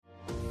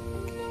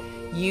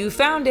You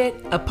found it,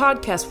 a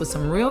podcast with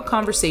some real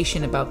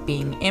conversation about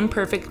being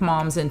imperfect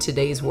moms in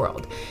today's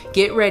world.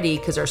 Get ready,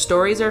 because our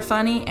stories are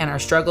funny and our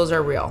struggles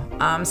are real.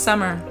 I'm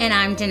Summer. And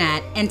I'm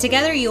Jeanette. And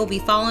together you will be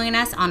following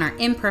us on our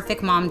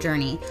imperfect mom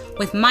journey.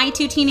 With my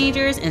 2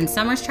 teenagers and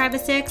Summer's tribe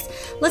of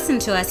 6, listen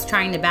to us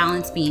trying to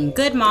balance being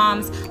good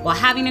moms while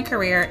having a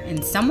career,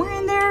 and somewhere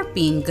in there,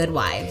 being good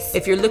wives.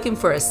 If you're looking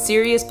for a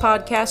serious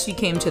podcast, you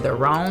came to the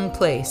wrong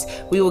place.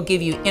 We will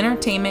give you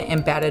entertainment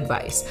and bad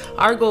advice.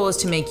 Our goal is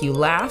to make you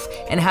laugh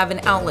and have an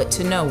outlet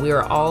to know we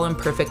are all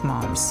imperfect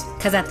moms.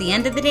 Because at the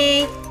end of the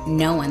day,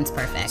 no one's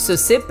perfect. So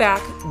sit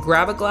back,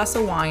 grab a glass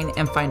of wine,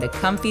 and find a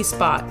comfy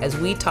spot as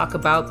we talk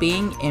about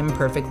being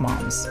imperfect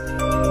moms.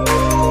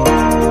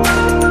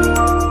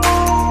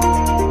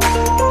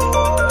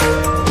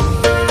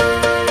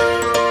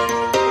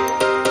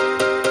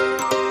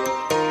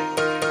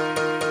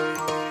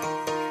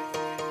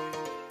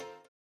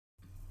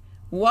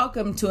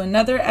 Welcome to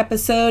another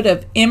episode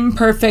of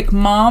Imperfect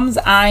Moms.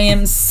 I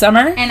am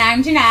Summer. And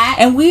I'm Jeanette.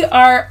 And we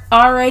are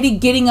already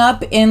getting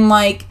up in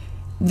like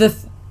the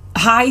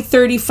high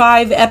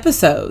 35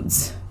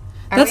 episodes.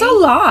 That's a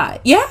lot.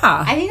 Yeah.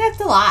 I think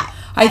that's a lot.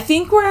 I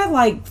think we're at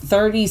like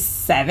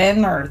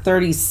 37 or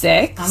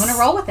 36. I'm going to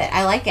roll with it.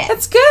 I like it.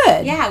 That's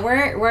good. Yeah,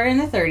 we're in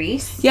the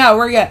 30s. Yeah,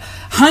 we're at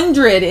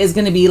 100 is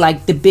going to be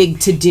like the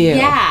big to do.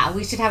 Yeah,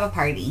 we should have a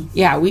party.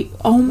 Yeah, we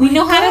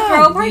know how to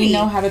throw a party. We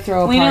know how to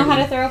throw a party. We know how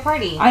to throw a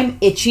party. I'm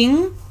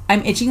itching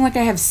like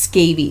I have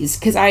scabies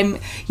because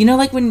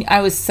like when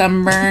I was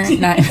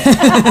sunburned.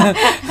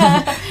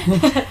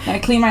 I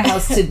clean my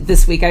house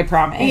this week, I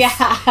promise.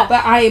 Yeah.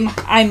 But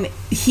I'm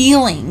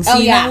healing. So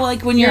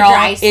like when you're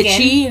all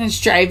itchy and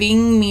it's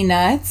driving me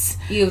nuts.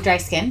 You have dry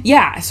skin?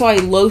 Yeah. So I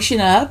lotion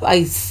up.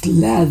 I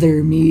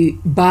slather me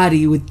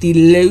body with the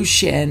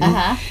lotion.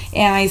 And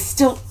I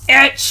still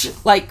itch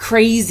like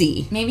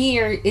crazy. Maybe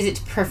is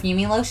it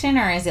perfumey lotion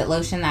or is it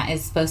lotion that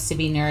is supposed to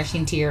be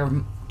nourishing to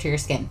your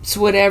skin?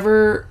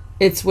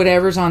 It's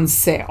whatever's on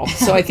sale.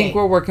 So okay. I think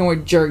we're working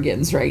with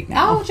Jergens right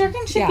now. Oh,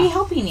 Jergens should be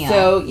helping you.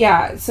 So,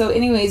 yeah. So,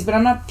 anyways, but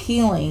I'm not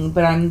peeling,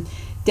 but I'm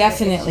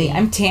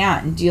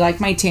tan. Do you like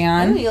my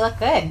tan? Ooh, you look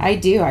good. I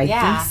do. I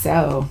think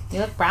so.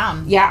 You look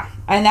brown. Yeah.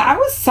 And I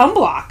was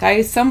sunblock.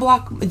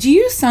 Do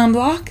you use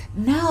sunblock?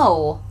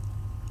 No.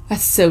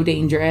 That's so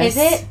dangerous. Is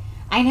it?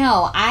 I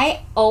know.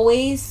 I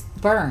always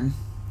burn.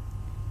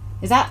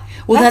 Is that...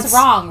 that's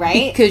wrong,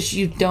 right? Because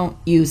you don't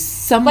use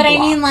sunblock. But I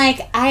mean,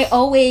 like, I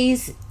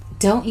always...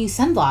 don't use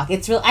sunblock.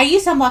 I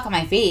use sunblock on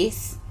my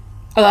face.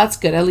 Oh, that's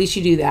good. At least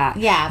you do that.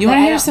 Yeah. You want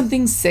to hear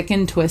something sick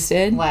and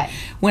twisted? What?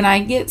 When I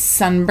get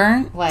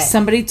sunburnt,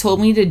 somebody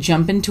told me to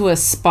jump into a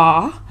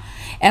spa,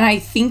 and I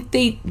think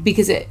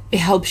because it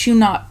helps you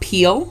not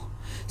peel.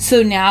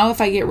 So now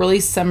if I get really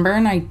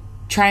sunburned, I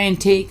try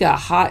and take a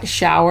hot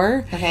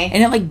shower. Okay.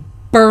 And it like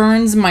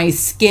burns my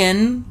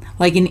skin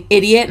like an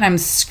idiot, and I'm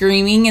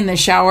screaming in the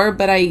shower,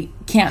 but I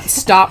can't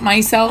stop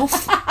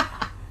myself.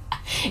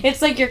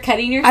 It's like you're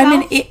cutting yourself.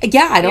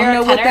 I don't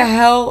know what the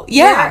hell.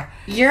 Yeah,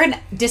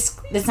 It's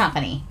not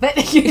funny, but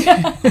I can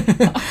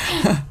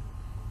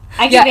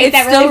make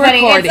that really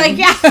funny. Recording.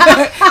 It's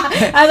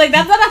like I was like,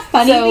 that's not a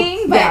funny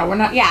thing. But yeah, we're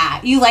not. Yeah,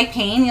 you like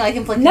pain. You like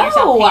inflicting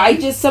yourself pain.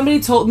 No,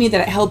 somebody told me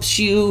that it helps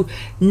you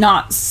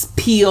not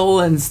peel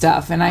and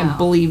stuff, and I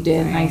believed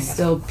it, and I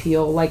still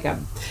peel like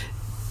a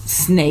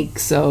snake,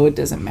 so it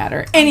doesn't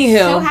matter. Anywho, I'm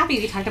so happy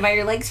we talked about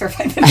your legs for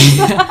 5 minutes.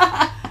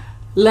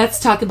 Let's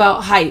talk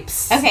about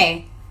hypes.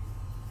 Okay.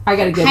 I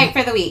got a good hype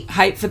for the week.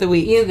 Hype for the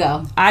week. You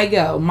go. I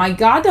go. My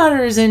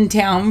goddaughter is in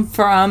town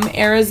from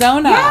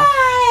Arizona.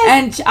 Yes!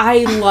 And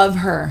I love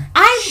her.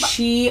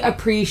 She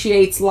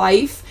appreciates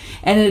life,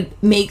 and it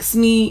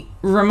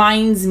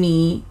reminds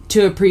me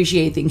to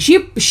appreciate things.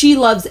 She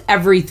loves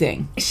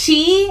everything.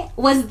 She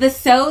was the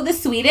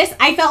sweetest.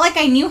 I felt like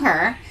I knew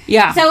her.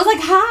 Yeah. So I was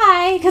like,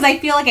 hi, because I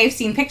feel like I've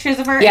seen pictures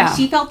of her, yeah. And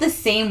she felt the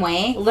same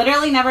way.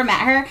 Literally never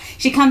met her.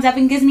 She comes up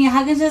and gives me a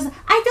hug and says, I feel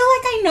like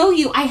I know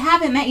you. I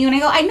haven't met you. And I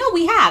go, I know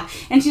we have.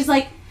 And she's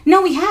like,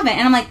 no, we haven't.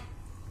 And I'm like,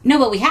 no,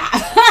 but we have.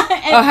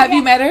 Have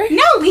you met her?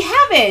 No, we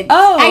haven't.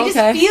 Oh, I just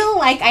feel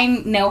like I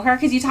know her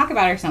because you talk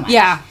about her so much.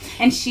 Yeah.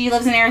 And she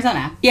lives in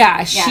Arizona.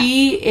 Yeah,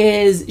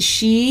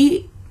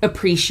 she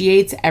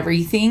appreciates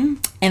everything,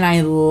 and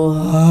I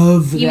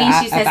love that. You mean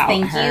she says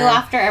thank her. You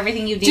after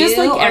everything you do? Just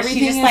like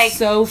everything is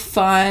so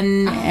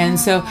fun, and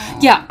so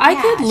I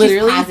could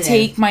literally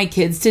take my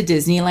kids to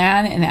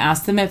Disneyland and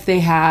ask them if they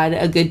had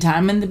a good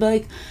time, and they'd be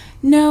like,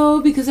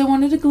 no, because I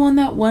wanted to go on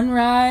that one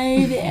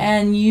ride,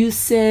 and you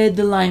said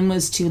the line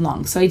was too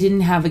long, so I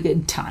didn't have a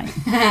good time.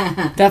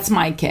 That's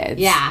my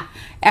kids. Yeah.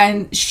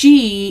 And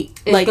she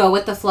go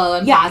with the flow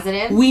and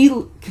positive. We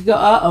could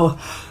go.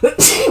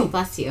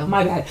 Bless you.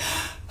 My bad.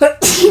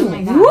 Oh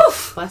my gosh.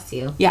 Woof. Bless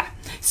you. Yeah.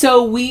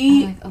 So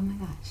I'm like, oh my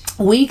gosh.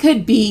 We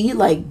could be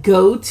like,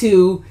 go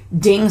to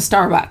ding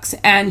Starbucks.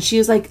 And she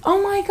was like,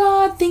 oh my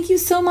God, thank you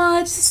so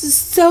much. This is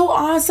so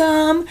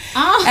awesome.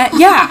 Oh.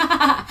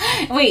 Yeah.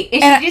 Wait,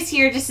 is she just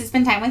here just to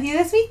spend time with you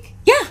this week?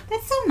 Yeah.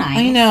 That's so nice.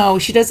 I know.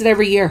 She does it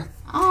every year.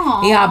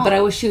 Oh. Yeah, but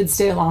I wish she would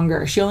stay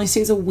longer. She only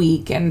stays a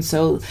week. And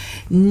so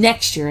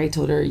next year I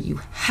told her,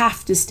 you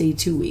have to stay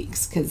 2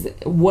 weeks because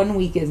 1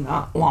 week is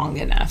not long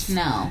enough.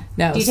 No.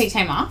 No. Do you take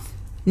time off?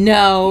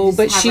 No,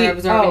 but she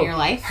absorb in your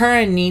life? Her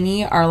and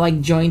Nini are like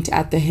joint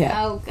at the hip.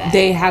 Oh, good.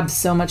 They have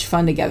so much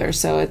fun together.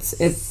 So it's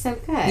so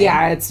good.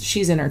 Yeah,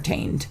 she's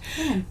entertained.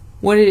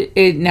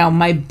 Good. Now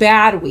my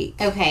bad week.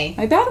 Okay.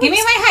 My bad week. Give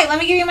me my height. Let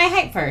me give you my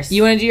height first.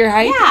 You want to do your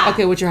height? Yeah.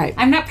 Okay, what's your height?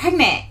 I'm not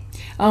pregnant.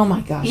 Oh my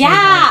gosh.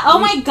 Yeah. Oh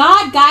my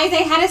god, guys,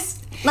 I had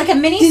a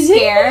mini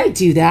scare. Did I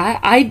do that?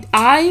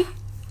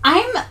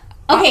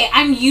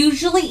 I'm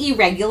usually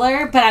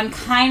irregular, but I'm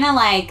kind of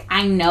like,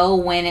 I know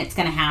when it's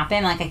going to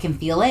happen. Like, I can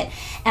feel it.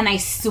 And I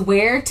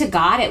swear to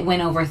God, it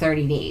went over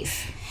 30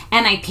 days.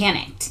 And I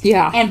panicked.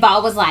 Yeah. And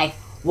Bob was like,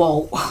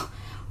 whoa.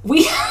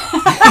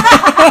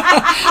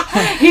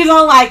 He's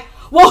all like,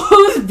 well,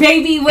 whose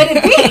baby would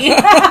it be?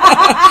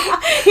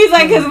 He's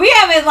like, because we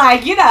haven't,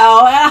 like, and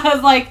I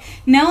was like,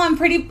 no, I'm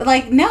pretty,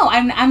 like, no,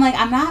 I'm like,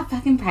 I'm not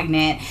fucking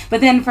pregnant.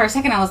 But then for a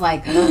second I was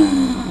like,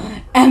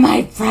 am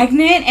I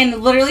pregnant?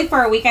 And literally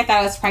for a week I thought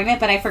I was pregnant,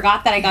 but I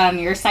forgot that I got on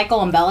your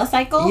cycle and Bella's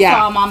cycle. Yeah.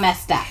 So I'm all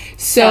messed up.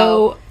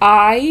 So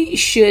I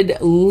should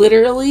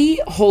literally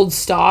hold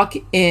stock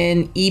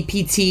in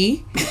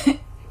EPT.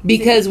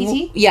 Because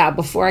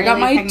before I got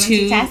my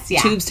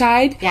tubes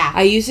tied,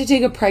 I used to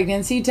take a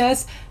pregnancy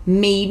test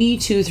maybe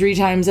 2-3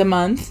 times a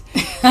month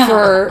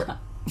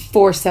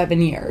for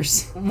 7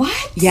 years.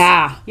 What?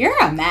 Yeah. You're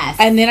a mess.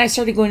 And then I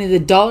started going to the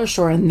dollar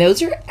store, and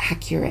those are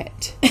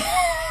accurate.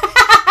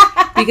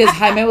 Because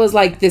Jaime was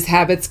like, this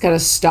habit's got to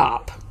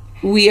stop.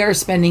 We are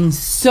spending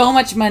so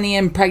much money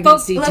in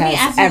pregnancy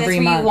tests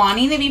every month. Were you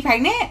wanting to be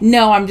pregnant?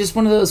 No, I'm just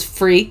one of those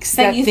freaks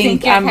that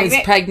think I'm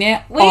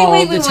pregnant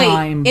all the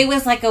time. It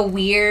was like a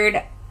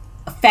weird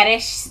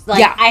fetish.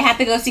 Like, I had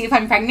to go see if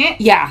I'm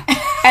pregnant? Yeah.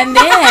 And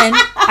then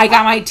I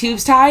got my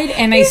tubes tied,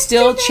 and I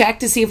still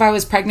checked to see if I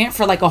was pregnant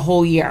for like a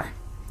whole year.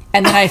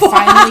 And then I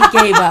finally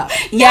gave up.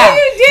 Yeah. No,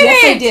 you didn't.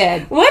 Yes, I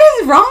did. What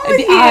is wrong with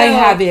you? I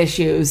have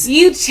issues.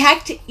 You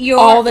checked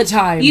all the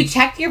time. You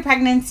checked your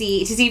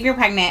pregnancy to see if you're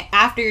pregnant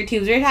after your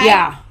tubes were tied?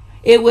 Yeah.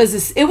 It was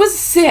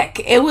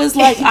sick. It was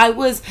like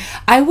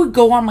I would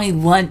go on my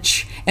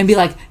lunch and be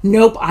like,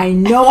 nope, I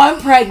know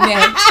I'm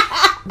pregnant.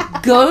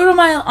 Go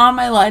on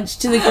my lunch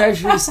to the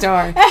grocery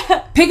store,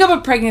 pick up a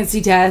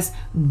pregnancy test,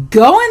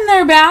 go in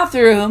their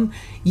bathroom,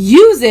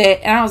 use it,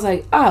 and I was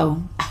like,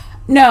 oh,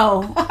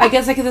 no, I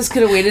guess this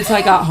could have waited till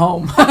I got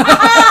home.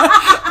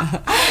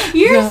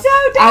 You're so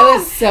dumb. I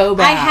was so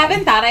bad. I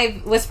haven't thought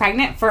I was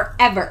pregnant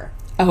forever.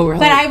 Oh, really?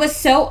 But I was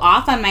so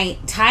off on my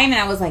time, and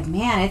I was like,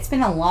 man, it's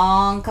been a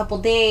long couple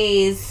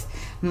days.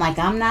 I'm like,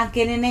 I'm not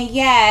getting it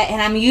yet.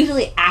 And I'm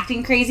usually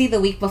acting crazy the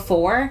week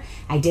before.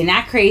 I didn't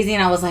act crazy,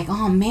 and I was like,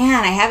 oh,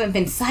 man, I haven't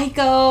been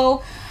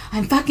psycho.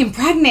 I'm fucking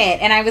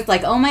pregnant. And I was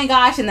like, oh my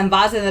gosh. And then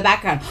Bob's in the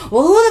background,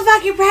 well, who the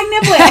fuck you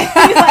pregnant with?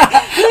 He's like,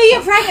 who are you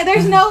pregnant?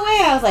 There's no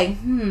way. I was like,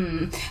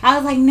 I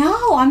was like,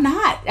 no, I'm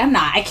not.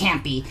 I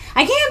can't be.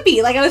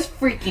 Like, I was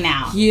freaking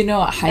out. You know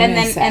what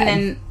Jaime said. And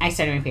then I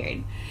started my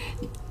period.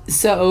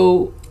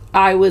 So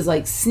I was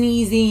like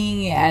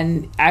sneezing,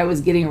 and I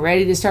was getting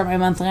ready to start my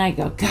monthly. I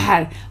go,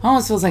 God, it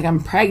almost feels like I'm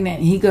pregnant.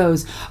 And he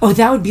goes, oh,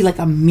 that would be like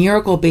a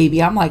miracle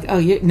baby. I'm like, oh,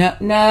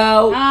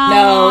 no,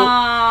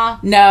 a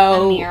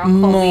miracle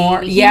more.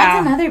 Baby. He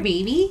wants another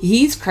baby?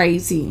 He's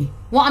crazy.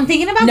 Well, I'm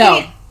thinking about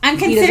I'm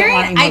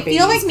considering, I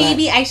feel like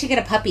maybe but I should get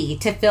a puppy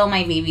to fill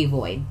my baby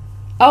void.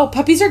 Oh,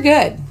 puppies are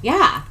good.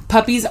 Yeah.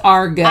 Puppies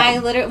are good.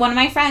 One of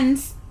my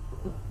friends,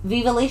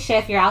 Viva Alicia,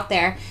 if you're out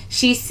there,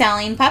 she's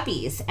selling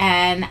puppies,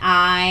 and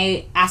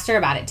I asked her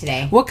about it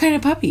today. What kind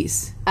of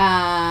puppies?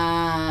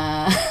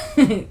 I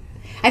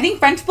think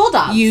French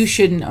Bulldogs. You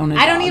shouldn't own a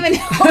dog. I don't even know.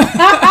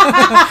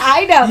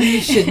 I know.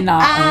 You should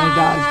not own a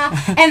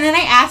dog. And then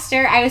I asked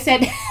her, I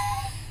said, I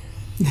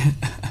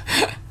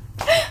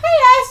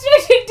asked her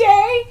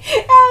today,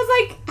 I was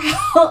like,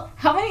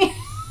 how many,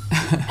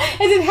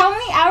 I said, how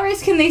many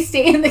hours can they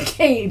stay in the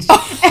cage?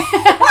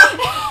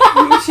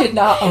 You should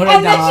not own a dog.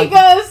 And then she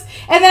goes,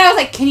 and then I was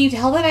like, can you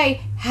tell that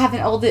I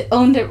haven't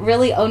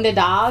really owned a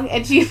dog?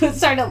 And she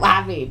started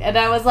laughing. And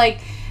I was like,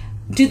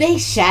 do they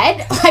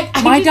shed?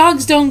 Like, my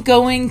dogs don't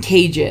go in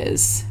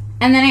cages.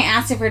 And then I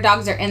asked if her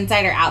dogs are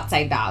inside or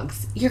outside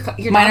dogs. Your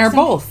Mine are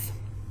both.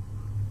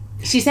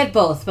 She said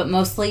both, but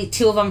mostly,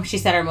 2 of them she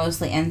said are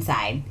mostly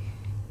inside.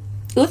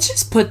 Let's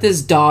just put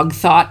this dog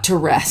thought to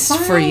rest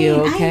for you,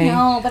 okay? I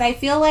know, but I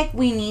feel like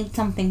we need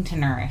something to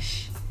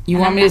nourish. You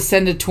want me to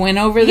send a twin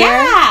over there?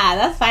 Yeah,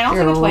 that's fine. I'll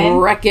send a twin.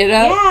 Wreck it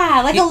up?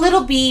 Yeah, like a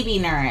little baby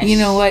nourish. You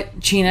know what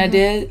Chyna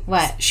did?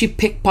 What? She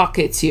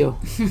pickpockets you.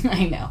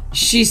 I know.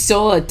 She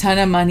stole a ton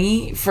of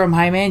money from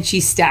Jaime, and she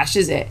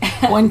stashes it.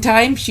 One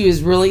time, she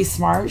was really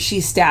smart.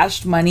 She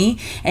stashed money,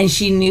 and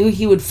she knew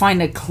he would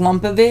find a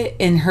clump of it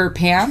in her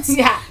pants.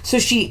 Yeah. So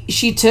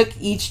she took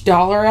each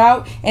dollar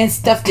out and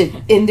stuffed it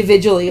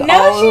individually No,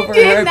 all she over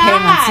did her not.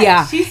 pants.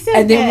 Yeah. She's so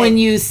and then good. when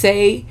you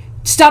say,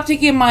 stop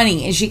taking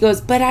money, and she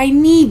goes, but I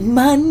need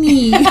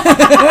money.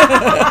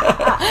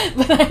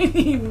 But I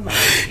need money.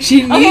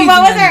 She needs okay,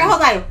 what was money. our...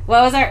 Hold on.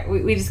 What was our...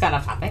 We just got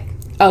off topic.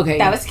 Okay.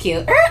 That was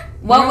cute.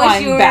 What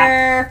was your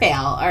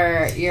fail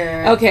or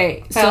your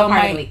okay? fail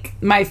part of the week?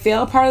 My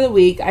fail part of the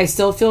week, I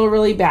still feel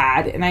really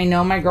bad, and I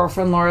know my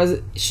girlfriend Laura,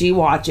 she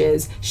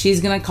watches.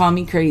 She's gonna call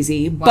me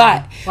crazy,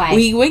 but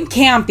we went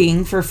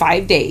camping for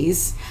 5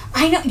 days.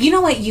 I know. You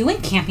know what? You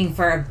went camping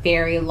for a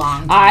very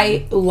long time.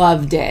 I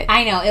loved it.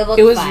 I know.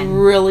 It was fun.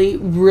 Really,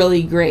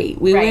 really great.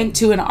 We went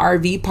to an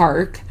RV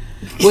park,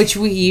 which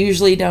we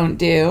usually don't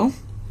do.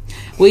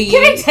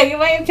 Can I tell you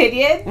my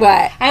opinion?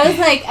 What?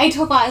 I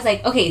told Paul, I was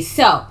like, okay,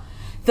 so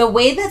the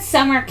way that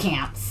Summer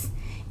camps,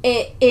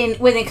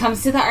 when it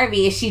comes to the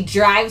RV, is she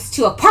drives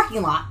to a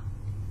parking lot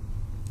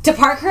to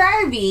park her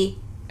RV,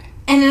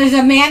 and there's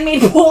a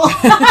man-made pool.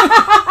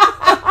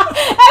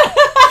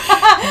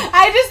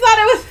 I just thought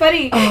it was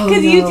funny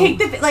because you take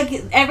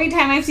every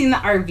time I've seen the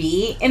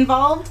RV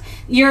involved,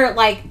 you're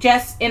like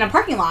just in a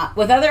parking lot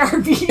with other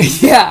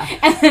RVs,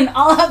 and then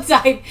all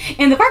outside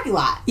in the parking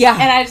lot,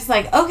 and I just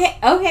like okay.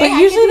 But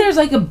usually there's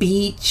like a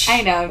beach,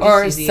 I know,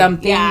 or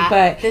something.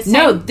 But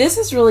this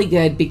is really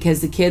good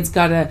because the kids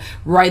got to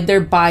ride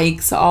their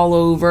bikes all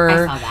over.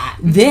 I saw that.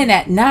 Then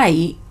at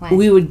night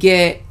we would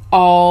get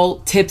all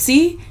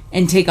tipsy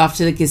and take off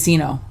to the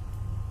casino.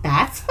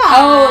 That's fun.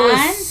 Oh, it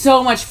was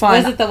so much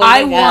fun. Was it the way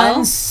I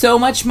won so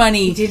much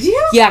money. Did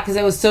you? Yeah, because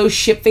I was so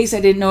shit-faced. I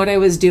didn't know what I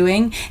was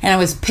doing. And I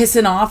was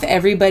pissing off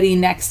everybody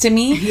next to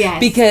me. Yes.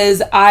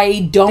 Because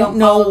I don't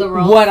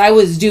know what I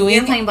was doing.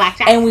 You were playing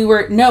blackjack? And we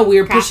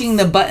were pushing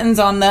the buttons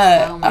on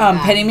the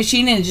penny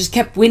machine, and it just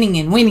kept winning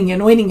and winning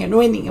and winning and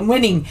winning and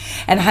winning.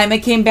 And Jaime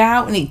came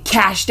back and he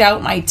cashed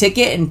out my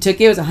ticket and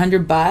took it. It was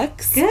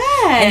 $100. Good.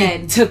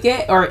 And he took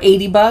it, or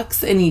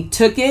 $80, and he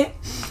took it.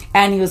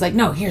 And he was like,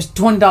 no, here's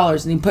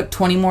 $20. And he put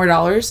 $20 more.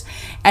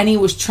 And he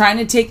was trying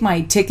to take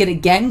my ticket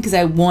again because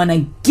I won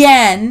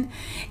again.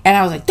 And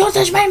I was like, don't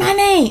touch my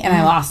money. And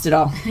I lost it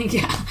all.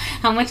 Yeah.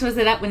 How much was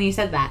it up when you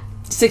said that?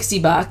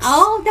 $60.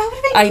 Oh, that would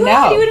have been I good.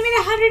 know. You would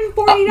have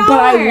made $140. But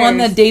I won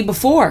the day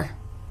before.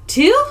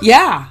 Two?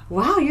 Yeah.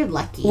 Wow, you're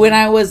lucky. When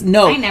I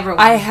never win.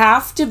 I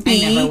have to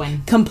be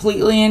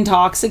completely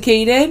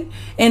intoxicated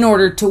in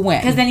order to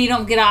win. Because then you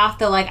don't get off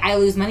the I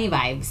lose money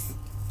vibes.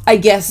 I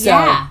guess so.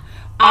 Yeah.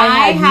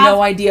 I had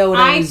no idea what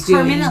I was doing.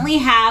 I permanently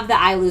have the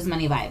I lose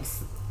money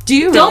vibes. Do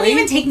you really? Don't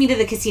even take me to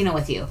the casino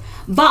with you.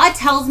 Va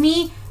tells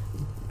me,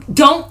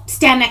 don't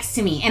stand next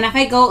to me. And if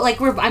I go,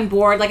 I'm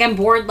bored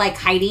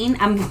hiding.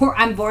 I'm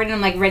bored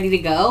and I'm ready to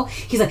go.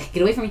 He's like,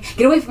 get away from me.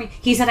 Get away from me.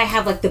 He said I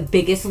have the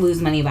biggest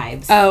lose money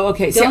vibes. Oh,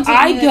 okay. So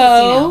I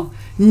go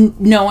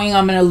knowing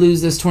I'm going to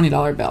lose this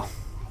 $20 bill.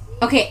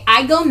 Okay,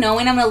 I go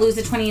knowing I'm going to lose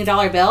the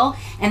 $20 bill,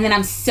 and then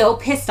I'm so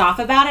pissed off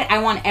about it.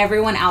 I want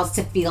everyone else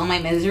to feel my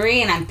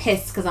misery, and I'm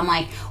pissed because I'm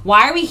like,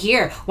 why are we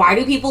here? Why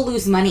do people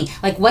lose money?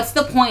 What's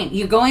the point?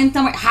 You're going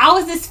somewhere. How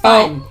is this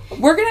fun? Oh,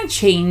 we're going to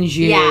change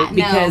you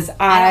because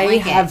I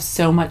have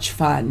so much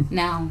fun.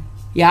 No.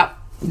 Yep.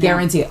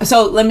 Guarantee it.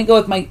 So let me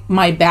go with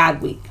my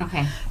bad week.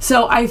 Okay.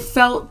 So I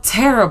felt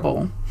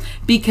terrible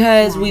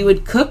because we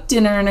would cook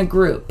dinner in a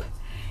group,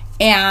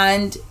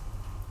 and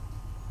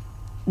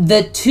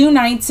the 2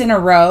 nights in a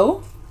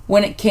row,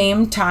 when it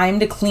came time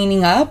to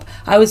cleaning up,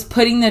 I was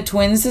putting the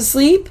twins to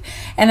sleep,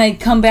 and I'd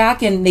come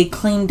back and they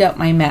cleaned up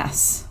my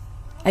mess.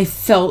 I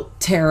felt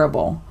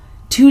terrible.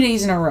 2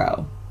 days in a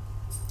row.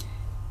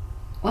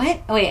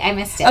 What? Oh, wait, I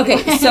missed it.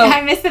 Okay, so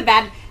I missed the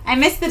bad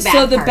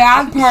So the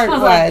bad part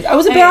was I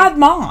was a bad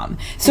mom.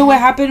 So what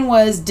happened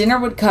was dinner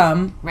would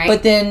come,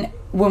 but then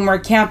when we're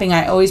camping,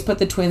 I always put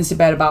the twins to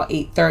bed about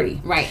 8:30.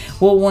 Right.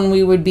 Well, when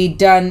we would be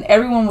done,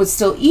 everyone was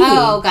still eating.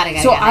 Oh, got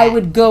it. So I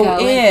would go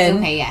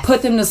in,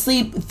 put them to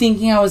sleep,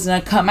 thinking I was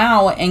going to come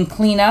out and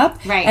clean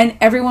up. Right. And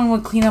everyone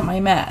would clean up my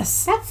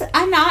mess.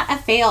 I'm not a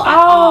fail at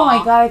all. Oh my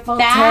God, I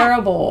felt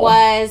terrible.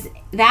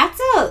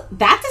 That's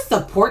a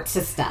support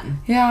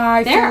system.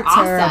 Yeah, They're feel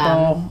terrible.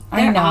 Awesome.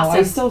 I know. Awesome.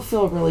 I still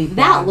feel really bad.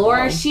 That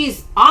Laura,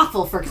 she's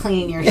awful for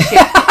cleaning your shit.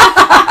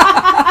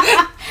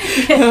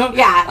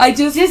 Yeah, I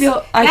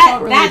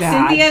felt really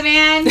bad. Cynthia,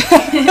 man.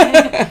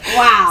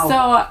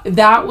 Wow. So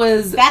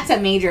that's a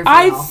major fail.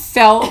 I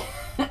felt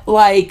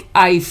like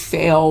I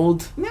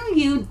failed. No,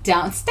 you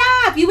don't.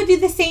 Stop. You would do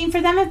the same for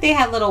them if they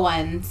had little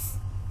ones.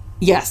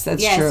 Yes,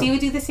 that's true. Yes, you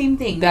would do the same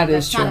thing.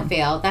 That's true. Not a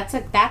fail.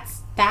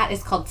 That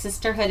is called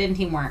sisterhood and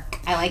teamwork.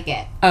 I like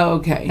it. Oh,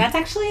 okay. That's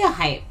actually a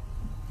hype.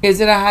 Is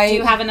it a hype? Do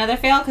you have another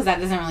fail? Because that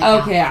doesn't really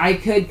count. Okay, I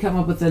could come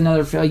up with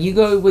another fail. You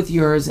go with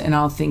yours, and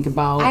I'll think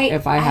about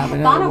if I have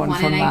another one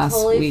from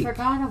last week.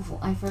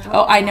 I forgot.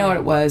 Oh, I know what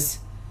it was.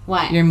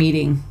 What? Your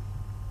meeting.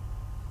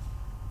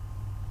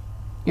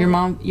 Your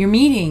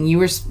meeting.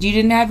 You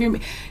didn't have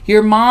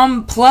your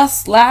mom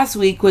plus last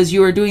week was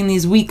you were doing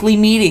these weekly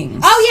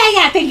meetings. Oh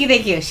yeah.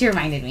 Thank you. She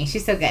reminded me.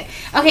 She's so good.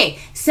 Okay,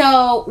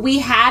 so we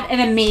had an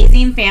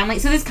amazing family.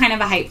 So this is kind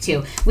of a hype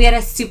too. We had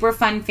a super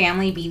fun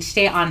family beach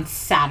day on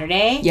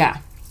Saturday. Yeah.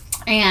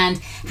 and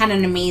had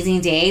an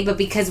amazing day, but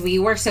because we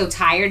were so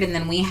tired, and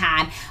then we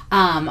had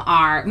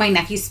my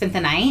nephew spent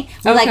the night,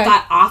 we like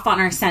got off on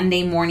our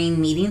Sunday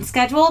morning meeting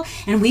schedule,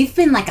 and we've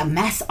been like a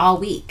mess all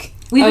week.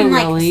 We've been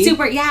like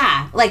super,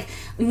 like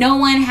no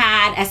one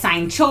had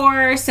assigned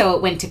chores, so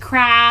it went to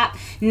crap.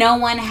 No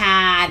one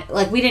had,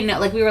 like, we didn't know,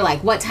 like, we were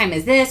like, what time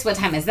is this? What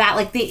time is that?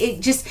 Like,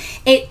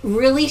 it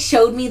really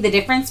showed me the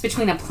difference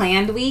between a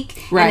planned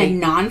week and a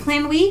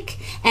non-planned week,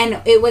 and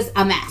it was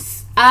a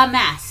mess.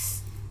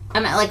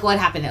 Like, what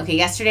happened? Okay,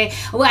 yesterday,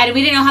 we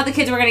didn't know how the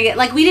kids were going to get,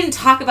 like, we didn't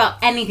talk about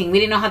anything. We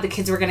didn't know how the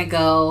kids were going to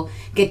go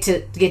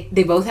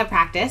they both have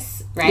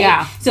practice, right?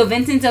 Yeah. So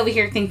Vincent's over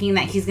here thinking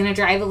that he's going to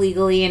drive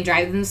illegally and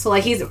drive them, so,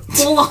 like, he's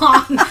full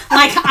on, like,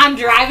 I'm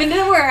driving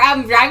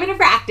to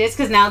practice,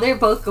 because now they're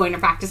both going to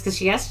practice, because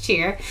she has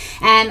cheer,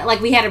 and, like,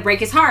 we had to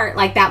break his heart,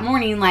 like, that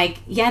morning, like,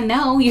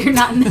 no, you're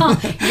not, no,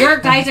 your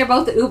guys are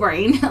both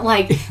Ubering,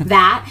 like,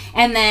 that,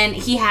 and then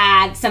he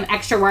had some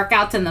extra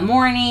workouts in the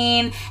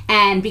morning,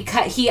 and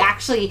because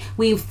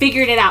we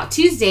figured it out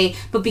Tuesday,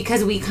 but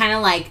because we kind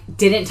of, like,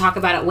 didn't talk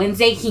about it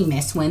Wednesday, he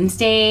missed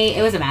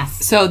Wednesday. It was a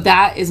mess. So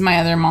that is my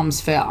other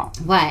mom's fail.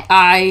 What?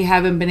 I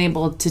haven't been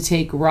able to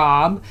take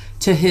Rob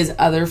to his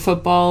other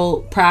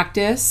football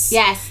practice.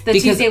 Yes,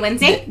 Tuesday,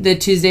 Wednesday? The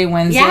Tuesday,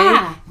 Wednesday.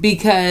 Yeah.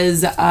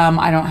 Because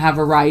I don't have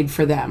a ride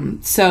for them.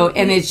 So,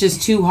 and it's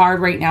just too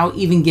hard right now,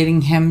 even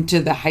getting him to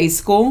the high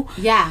school.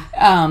 Yeah.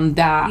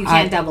 That you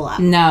can't double up.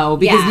 No,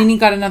 because Nini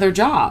got another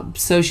job.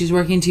 So she's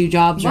working 2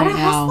 jobs right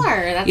now. What a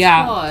hustler.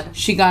 That's good.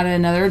 She got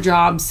another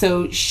job,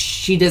 so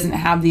she doesn't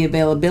have the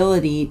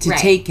availability to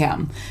take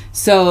him.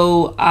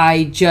 So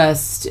I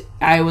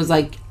was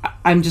like,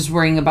 I'm just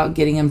worrying about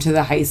getting him to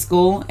the high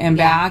school and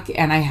back,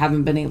 and I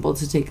haven't been able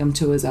to take him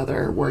to his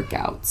other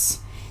workouts.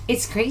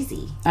 It's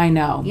crazy. I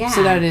know. Yeah.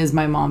 So that is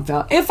my mom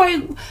fail. If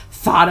I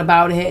thought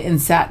about it and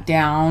sat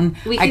down,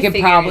 I could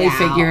probably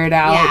figure it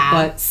out. Yeah.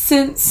 But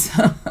since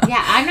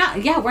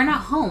we're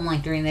not home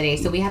like during the day,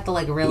 so we have to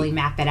like really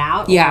map it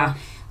out. Yeah. Or,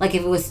 like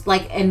if it was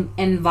like and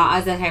Va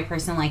is that type of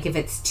person, like if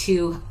it's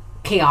too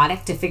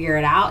chaotic to figure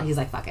it out, he's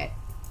like, fuck it.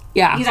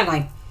 Yeah. He's not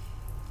going.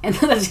 And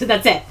that's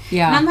it.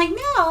 Yeah. And I'm like,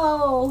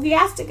 no, he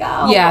has to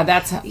go. Yeah,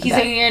 he's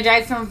like, you're going to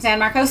drive from San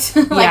Marcos?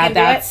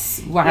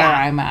 That's where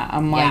I'm at.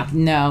 I'm like,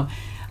 no.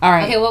 All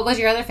right. Okay, what was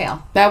your other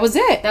fail? That was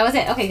it.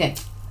 Okay, good.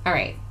 All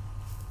right.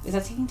 Is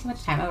that taking too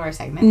much time out of our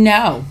segment?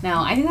 No,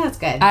 I think that's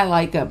good. I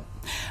like them.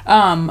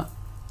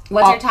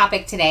 What's your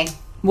topic today?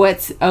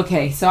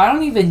 Okay, so I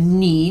don't even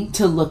need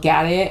to look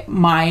at it.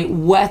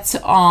 What's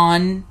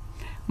on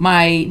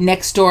my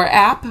Nextdoor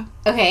app.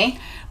 Okay.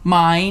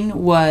 Mine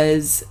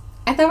was...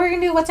 I thought we were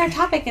going to do what's our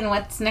topic and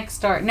what's next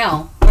door.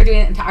 No, we're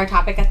doing our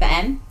topic at the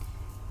end.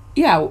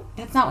 Yeah.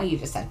 That's not what you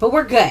just said, but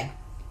we're good.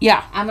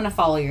 Yeah. I'm going to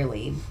follow your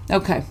lead.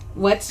 Okay.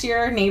 What's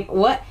your name?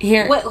 What?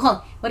 Here.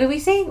 What did we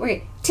say?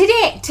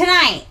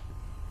 Tonight.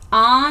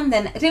 On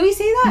the... Did we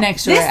say that?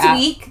 Nextdoor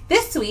app.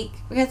 This week.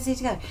 We got to say it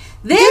together.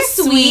 This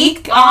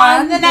week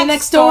on the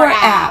Nextdoor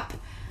app.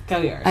 Go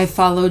yours. I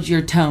followed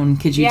your tone.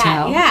 Could you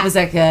tell? Yeah. Was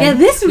that good? Yeah,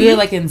 this week. We were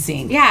like in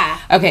sync. Yeah.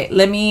 Okay,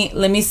 let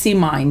me see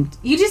mine.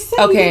 You just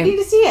said you need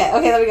to see it.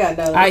 Okay, let me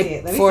go. No, let me see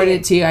it. I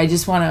forwarded it to you. I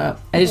just want to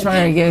go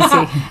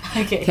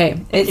see. Okay.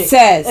 It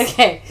says,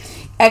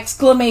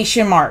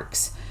 exclamation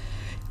marks.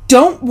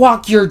 Don't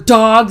walk your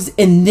dogs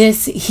in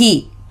this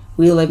heat.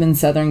 We live in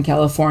Southern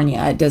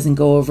California. It doesn't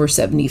go over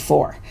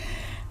 74.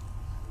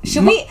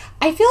 Should we...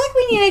 I feel like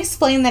we need to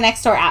explain the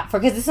Nextdoor app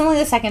because this is only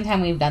the second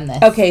time we've done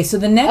this. Okay, so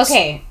the next...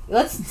 Okay,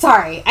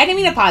 sorry. I didn't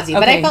mean to pause you,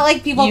 but I felt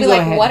like people would be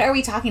like, ahead. What are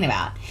we talking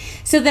about?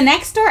 So the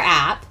Nextdoor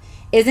app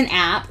is an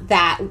app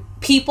that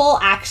people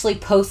actually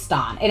post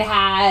on. It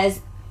has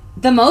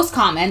the most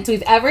comments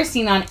we've ever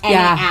seen on any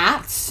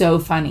app. So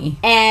funny.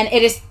 And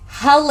it is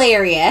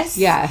hilarious.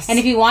 Yes. And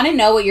if you want to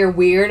know what your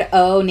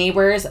weirdo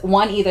neighbors,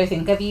 one, either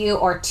think of you,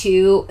 or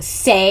two,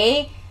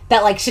 say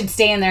that like should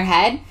stay in their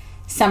head...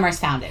 Summer's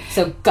found it.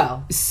 So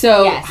go.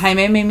 So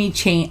Jaime made me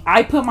change.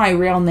 I put my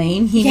real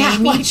name. He made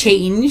me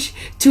change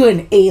to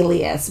an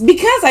alias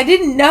because I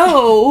didn't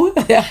know.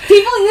 People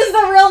use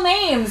the real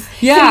names.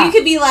 Yeah. So you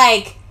could be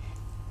like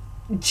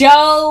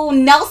Joe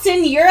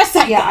Nelson. You're a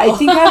psycho. Yeah, I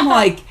think I'm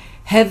like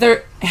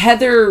Heather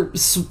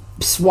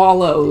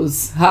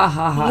Swallows. Ha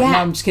ha ha. Yeah. No,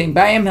 I'm just kidding.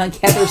 But I am like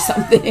Heather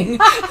something.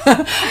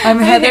 I'm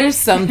Heather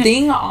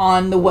something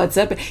on the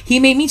WhatsApp.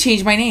 He made me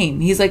change my name.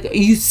 He's like,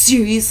 you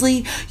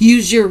seriously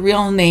use your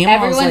real name?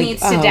 Everyone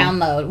needs to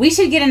download. We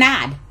should get an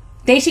ad.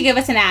 They should give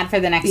us an ad for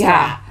the Nextdoor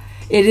app.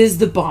 It is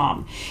the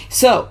bomb.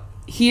 So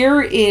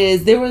here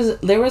is there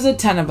was a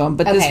ton of them,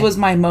 but this was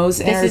my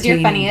most entertaining. This is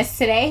your funniest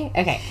today?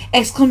 Okay.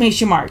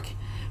 Exclamation mark.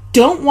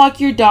 Don't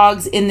walk your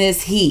dogs in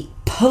this heat.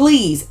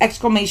 Please!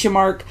 Exclamation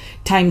mark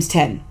times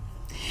 10.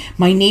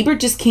 My neighbor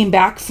just came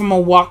back from a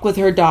walk with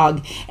her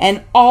dog,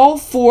 and all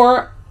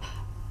 4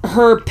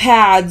 her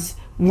pads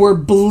were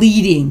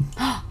bleeding.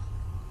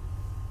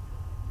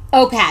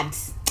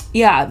 Pads.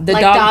 Yeah, the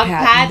like dog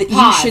pad.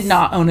 You should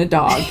not own a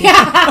dog.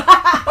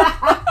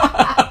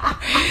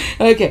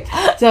 Okay,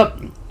 so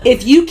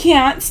if you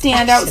can't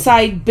stand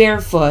outside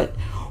barefoot,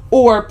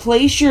 or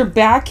place your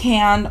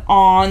backhand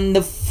on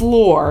the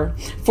floor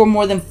for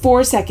more than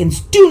 4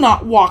 seconds. Do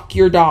not walk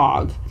your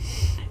dog.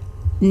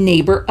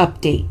 Neighbor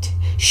update.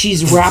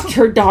 She's wrapped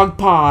her dog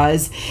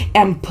paws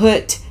and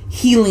put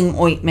healing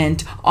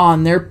ointment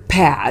on their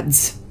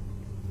pads.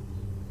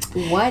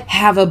 What?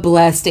 Have a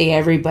blessed day,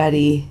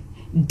 everybody.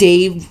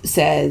 Dave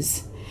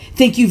says,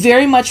 thank you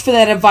very much for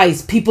that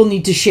advice. People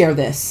need to share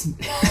this.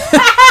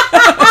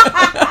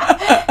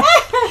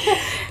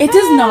 It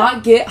does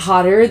not get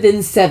hotter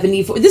than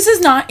 74. This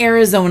is not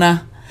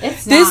Arizona.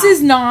 It's not. This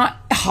is not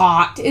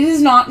hot. It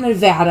is not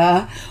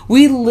Nevada.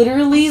 We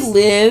literally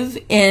live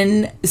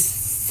in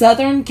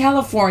Southern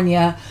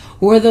California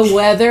where the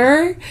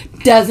weather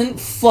doesn't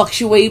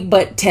fluctuate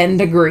but 10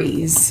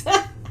 degrees.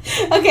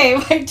 Okay,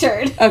 my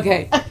turn.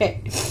 Okay.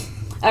 Okay.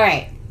 All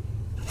right.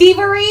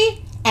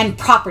 Thievery and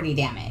property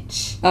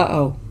damage.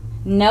 Uh-oh.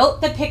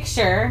 Note the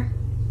picture.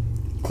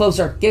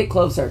 Closer. Get it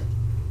closer.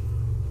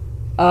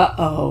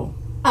 Uh-oh.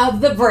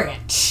 Of the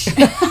branch.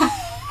 It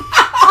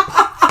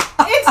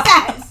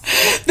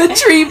says, The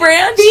tree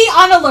branch? be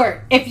on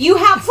alert. If you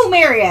have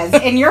plumerias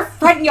in your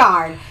front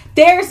yard,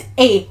 there's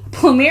a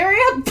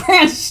plumeria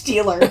branch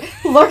stealer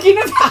lurking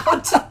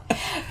about.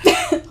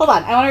 Hold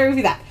on, I want to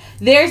repeat that.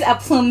 There's a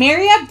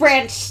plumeria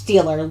branch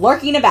stealer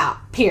lurking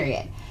about,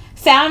 period.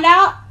 Found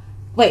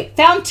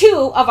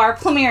 2 of our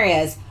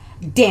plumerias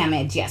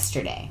damaged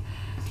yesterday.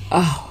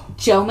 Oh.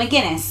 Joe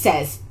McGinnis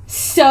says,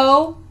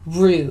 so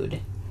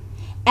rude.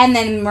 And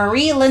then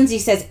Marie Lindsay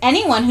says,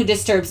 anyone who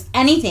disturbs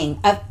anything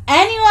of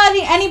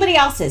anybody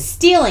else's,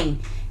 stealing,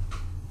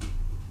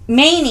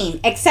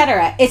 maiming,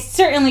 etc., is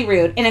certainly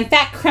rude and in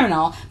fact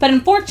criminal. But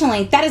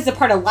unfortunately, that is a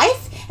part of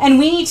life, and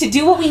we need to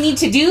do what we need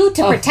to do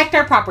to protect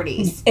our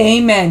properties.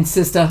 Amen,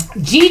 sister.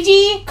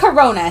 Gigi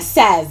Corona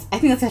says, I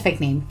think that's a fake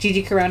name.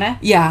 Gigi Corona?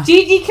 Yeah.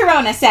 Gigi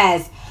Corona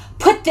says,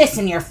 put this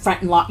in your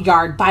front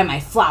yard by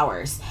my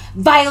flowers.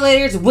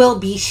 Violators will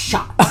be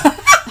shot.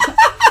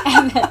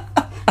 And then,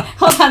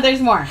 hold on, there's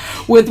more.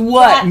 With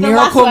what?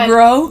 Miracle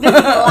Grow? This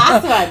is the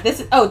last one. This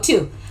is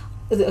 2.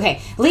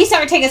 Okay. Lisa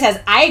Ortega says,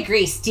 I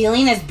agree.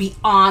 Stealing is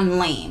beyond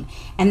lame.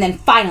 And then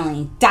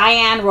finally,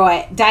 Diana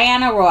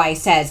Roy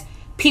says,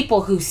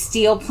 people who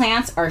steal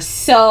plants are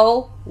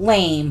so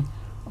lame.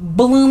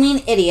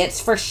 Blooming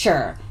idiots for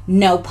sure.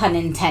 No pun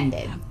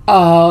intended.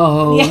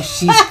 Oh, Yeah.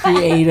 she's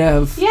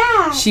creative.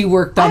 Yeah. She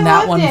worked on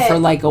that one for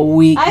like a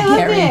week, I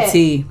loved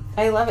guarantee.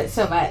 I love it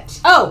so much.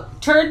 Oh,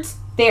 turds.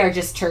 They are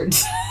just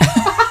turds.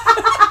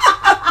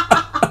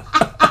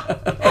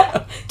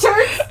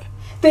 Turds.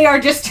 They are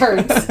just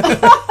turds.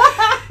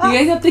 You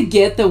guys have to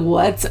get the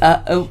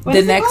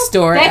the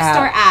Nextdoor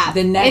app.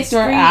 The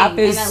Nextdoor app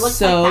is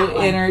so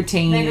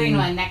entertaining. The green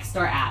one,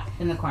 Nextdoor app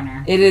in the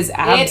corner. It is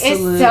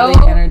absolutely so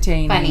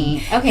entertaining.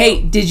 Funny. Okay.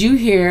 Hey, did you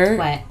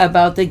hear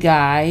about the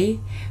guy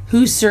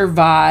who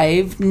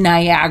survived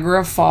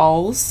Niagara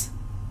Falls?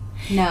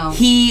 No.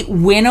 He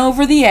went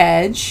over the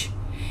edge,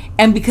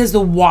 and because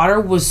the water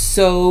was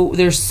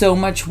there's so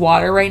much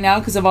water right now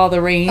because of all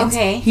the rains,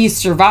 he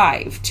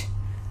survived.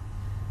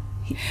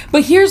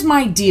 But here's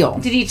my deal.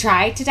 Did he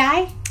try to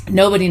die?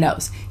 Nobody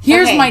knows.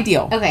 Here's my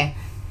deal. Okay.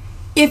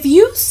 If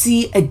you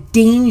see a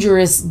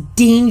dangerous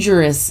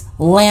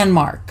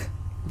landmark,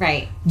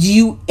 right? Do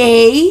you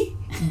A,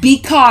 be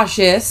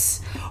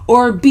cautious,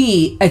 or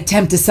B,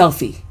 attempt a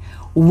selfie?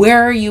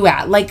 Where are you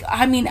at? Like,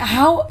 I mean, do you know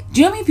how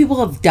many people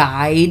have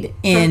died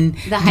in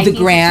the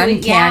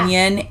Grand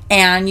Canyon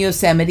and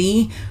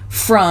Yosemite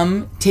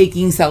from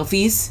taking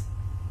selfies?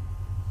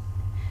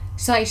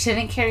 So I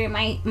shouldn't carry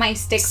my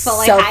stick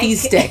full of selfie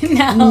stick.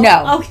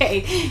 No.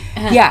 Okay.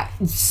 Yeah,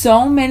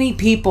 so many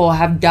people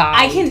have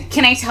died.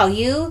 Can I tell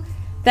you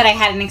that I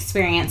had an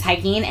experience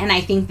hiking, and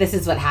I think this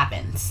is what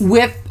happens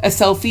with a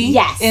selfie.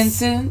 Yes.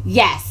 Incident.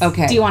 Yes.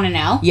 Okay. Do you want to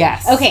know?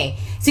 Yes. Okay.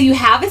 So you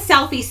have a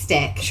selfie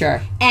stick.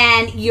 Sure.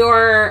 And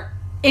you're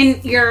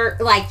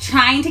like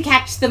trying to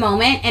catch the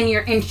moment, and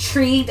you're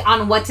intrigued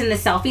on what's in the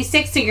selfie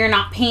stick, so you're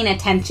not paying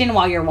attention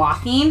while you're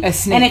walking. A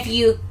snake. And if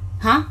you,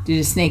 Did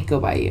a snake go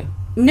by you?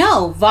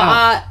 No,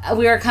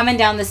 we were coming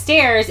down the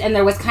stairs, and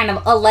there was kind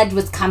of a ledge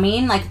was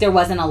coming, like there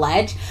wasn't a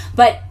ledge,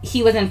 but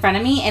he was in front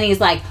of me, and he's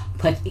like,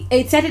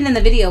 it said it in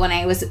the video when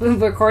I was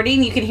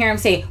recording, you could hear him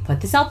say,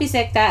 put the selfie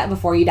stick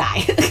before you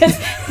die. Because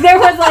there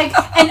was like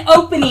an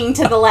opening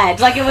to the ledge.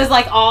 Like it was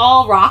like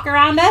all rock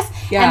around us.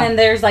 Yeah. And then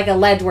there's like a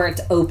ledge where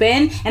it's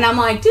open. And I'm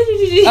like,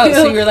 oh,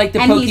 so you're like the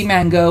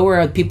Pokemon Go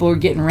where people were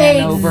getting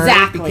ran over.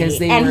 Because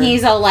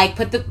he's all like,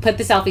 put the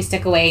selfie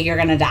stick away, you're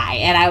going to die.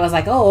 And I was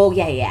like, oh,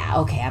 yeah.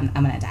 Okay, I'm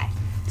going to die.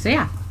 So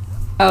yeah.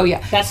 Oh,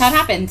 yeah. That's how it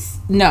happens.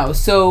 No,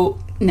 so...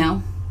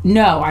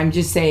 No, I'm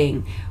just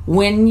saying,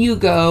 when you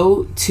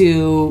go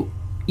to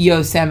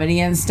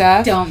Yosemite and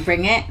stuff... Don't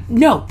bring it?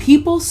 No,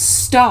 people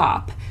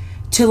stop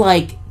to,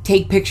 like,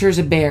 take pictures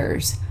of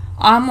bears.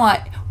 I'm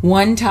like,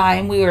 one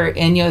time we were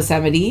in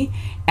Yosemite,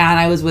 and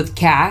I was with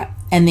Kat,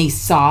 and they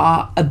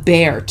saw a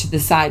bear to the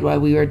side while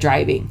we were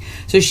driving.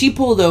 So she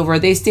pulled over.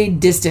 They stayed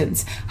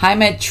distance.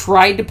 Jaime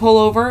tried to pull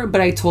over,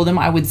 but I told him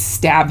I would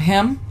stab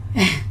him.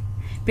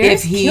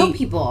 Bears kill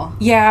people.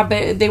 Yeah,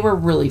 but they were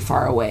really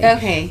far away.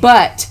 Okay.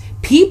 But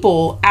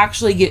people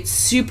actually get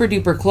super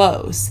duper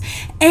close.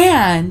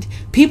 And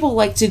people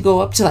like to go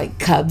up to like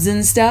cubs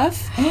and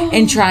stuff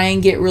and try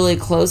and get really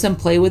close and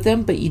play with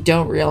them, but you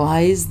don't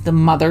realize the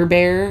mother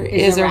bear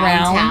is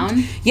around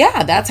town.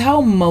 Yeah, that's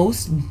how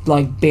most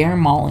like bear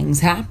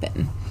maulings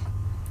happen.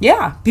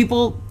 Yeah,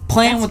 people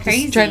playing That's with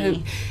crazy. this, trying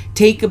to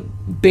take a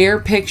bear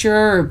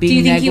picture or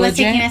being negligent. Do you think he was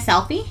taking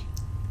a selfie?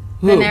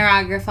 Who? The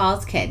Niagara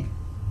Falls kid.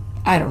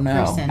 I don't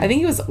know. Person. I think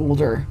he was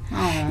older.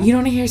 Oh. You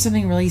don't want to hear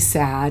something really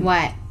sad?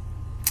 What?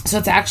 So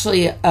it's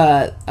actually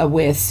a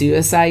way of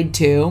suicide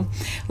too.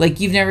 Like,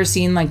 you've never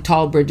seen like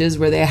tall bridges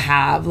where they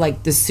have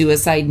like the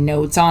suicide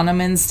notes on them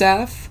and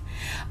stuff.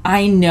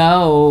 I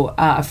know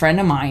a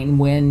friend of mine,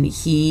 when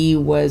he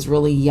was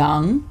really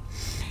young,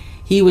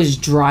 he was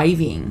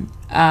driving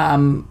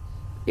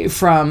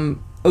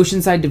from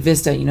Oceanside to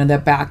Vista, you know,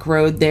 that back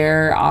road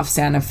there off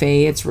Santa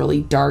Fe. It's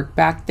really dark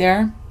back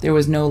there. There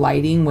was no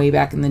lighting way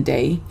back in the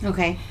day.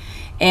 Okay.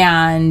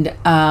 And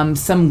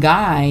some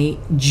guy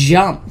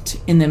jumped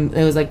it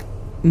was like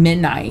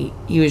midnight.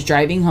 He was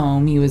driving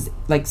home. He was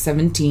like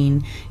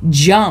 17,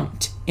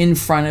 jumped in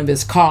front of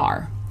his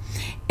car.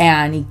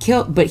 And he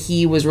killed, but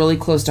he was really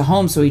close to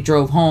home, so he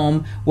drove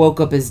home, woke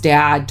up his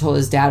dad, told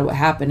his dad what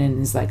happened, and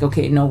he's like,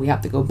 okay, no, we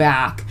have to go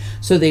back.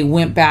 So they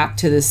went back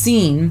to the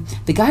scene.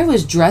 The guy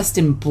was dressed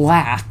in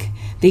black.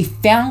 They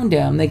found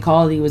him. They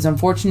called, he was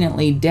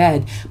unfortunately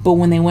dead. But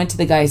when they went to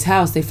the guy's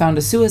house, they found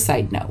a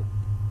suicide note.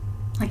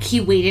 Like,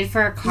 he waited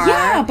for a car?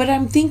 Yeah, but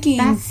I'm thinking...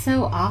 That's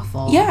so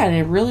awful. Yeah, and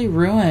it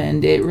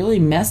really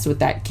messed with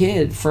that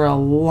kid for a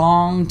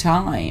long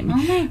time. Oh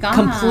my gosh.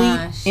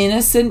 Complete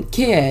innocent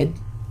kid.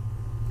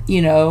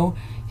 You know,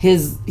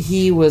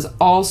 he was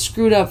all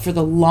screwed up for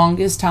the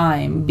longest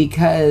time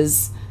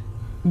because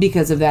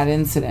of that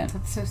incident.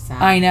 That's so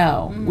sad. I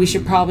know. We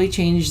should probably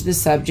change the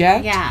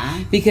subject.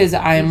 Yeah. Because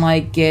I'm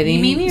like getting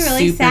you made me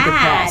really super sad.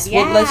 depressed.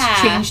 Yeah. Well,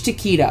 let's change to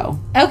keto.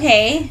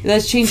 Okay.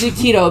 Let's change to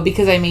keto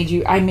because I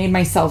made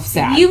myself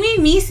sad. You made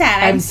me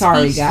sad. I'm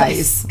sorry,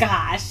 speechless. guys.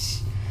 Gosh.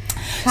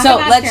 So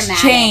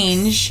let's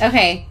change to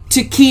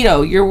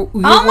keto. You're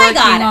working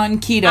on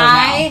keto now.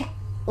 I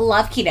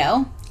love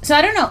keto. So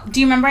I don't know.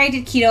 Do you remember I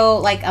did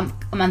keto like a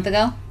month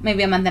ago?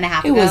 Maybe a month and a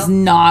half ago? It was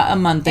not a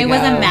month ago. It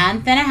was a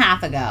month and a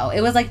half ago.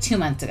 It was like 2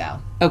 months ago.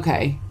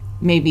 Okay.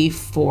 Maybe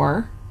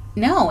 4?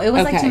 No, it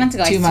was like 2 months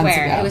ago. 2 months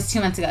swear. ago. It was 2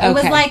 months ago. It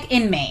was like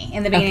in May,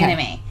 in the beginning of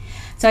May.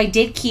 So I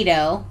did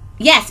keto.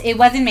 Yes, it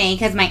was in May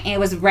because it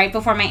was right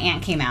before my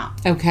aunt came out.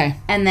 Okay.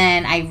 And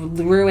then I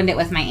ruined it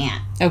with my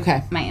aunt.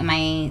 Okay.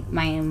 My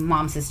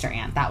mom's sister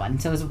aunt, that one.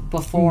 So it was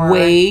before.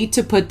 Way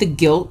to put the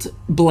guilt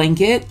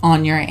blanket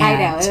on your aunt. I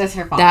know, it was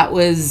her fault. That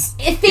was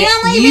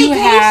family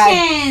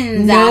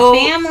vacations.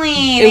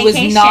 Family it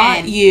was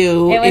not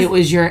you. It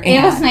was your aunt.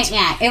 It was my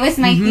aunt. It was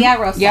my tia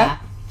Rosa. Yep.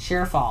 It's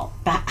your fault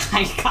that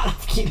I got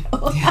off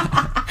keto.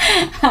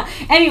 Yeah.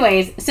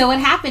 Anyways, so what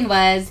happened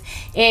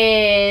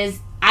is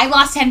I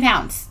lost 10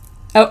 pounds.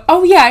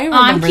 Oh yeah, I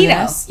remember on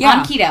keto. this. Yeah.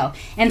 On keto.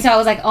 And so I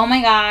was like, oh my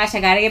gosh,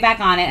 I got to get back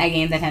on it. I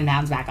gained the 10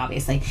 pounds back,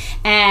 obviously.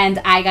 And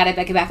I got to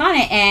get back on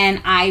it.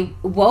 And I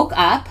woke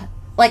up,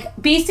 like,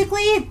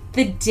 basically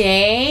the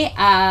day,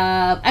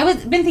 I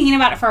was been thinking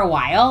about it for a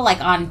while. Like,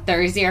 on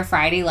Thursday or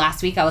Friday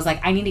last week, I was like,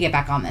 I need to get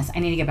back on this.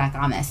 And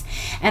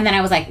then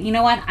I was like, you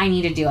know what? I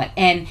need to do it.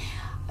 And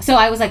so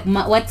I was like,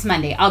 what's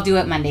Monday? I'll do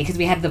it Monday because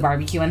we had the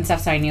barbecue and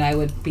stuff, so I knew I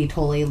would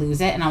totally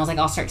lose it. And I was like,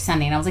 I'll start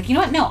Sunday. And I was like, you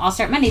know what? No, I'll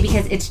start Monday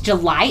because it's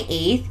July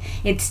 8th.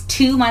 It's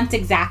 2 months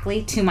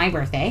exactly to my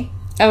birthday.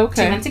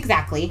 Okay. 2 months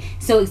exactly.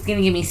 So it's going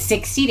to give me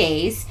 60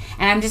 days.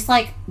 And I'm just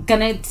like going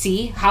to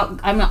see how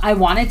I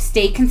want to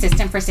stay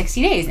consistent for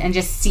 60 days and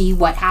just see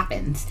what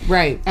happens.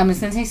 Right. I'm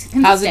just going to stay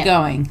consistent. How's it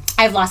going?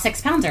 I've lost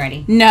 6 pounds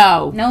already.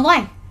 No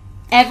lie.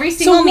 Every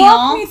single meal. So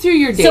walk me through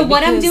your day. So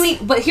what I'm doing,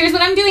 but here's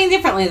what I'm doing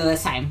differently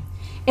this time.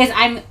 Is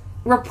I'm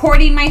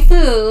reporting my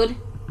food.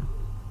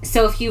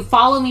 So if you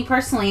follow me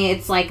personally,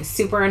 it's like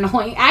super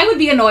annoying. I would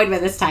be annoyed by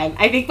this time.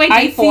 I think by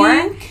day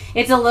 4,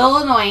 it's a little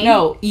annoying.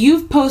 No,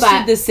 you've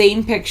posted the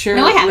same picture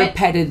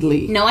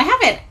repeatedly. No, I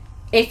haven't.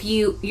 If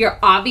you're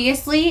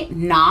obviously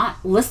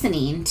not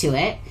listening to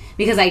it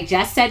because I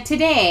just said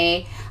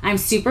today I'm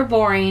super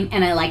boring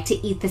and I like to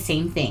eat the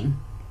same thing.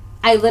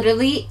 I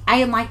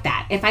am like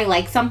that. If I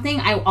like something,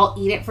 I'll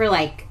eat it for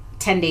like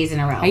 10 days in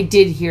a row. I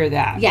did hear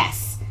that.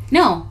 Yes.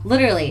 No,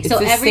 literally. It's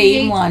the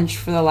same lunch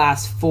for the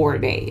last 4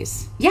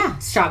 days. Yeah,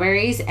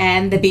 strawberries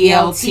and the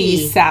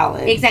BLT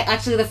salad. Exactly.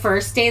 Actually, the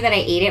first day that I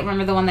ate it,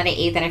 remember the one that I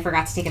ate that I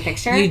forgot to take a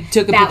picture? You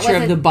took a picture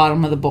of the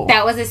bottom of the bowl.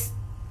 That was a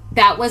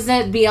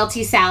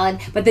BLT salad,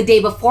 but the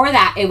day before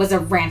that, it was a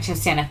ranch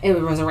Santa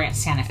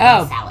Fe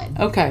salad.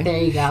 Okay.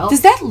 There you go.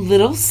 Does that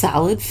little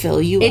salad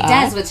fill you up? It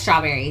does with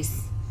strawberries.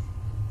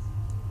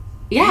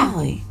 Yeah,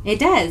 really? It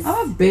does.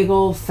 I'm a big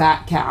old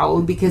fat cow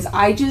because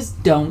I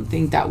just don't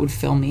think that would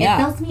fill me up.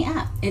 It fills me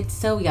up. It's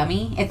so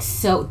yummy.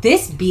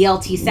 This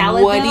BLT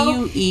salad. What do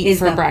you eat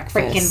for breakfast?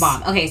 Freaking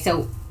bomb. Okay,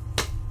 so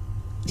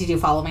did you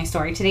follow my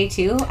story today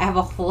too? I have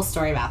a whole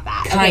story about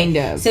that. Kind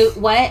of. So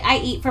what I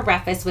eat for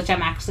breakfast, which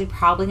I'm actually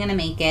probably going to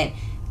make it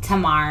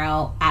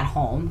tomorrow at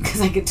home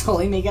because I could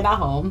totally make it at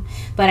home.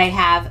 But I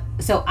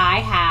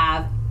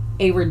have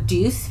a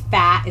reduced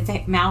fat. It's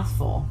a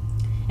mouthful,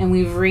 and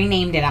we've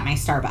renamed it at my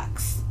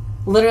Starbucks.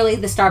 Literally,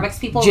 the Starbucks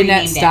people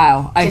Jeanette renamed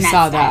style. it. I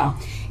saw that.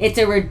 It's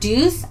a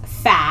reduced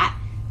fat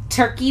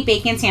turkey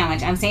bacon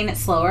sandwich. I'm saying it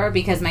slower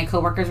because my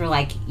coworkers were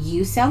like,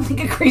 "You sound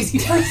like a crazy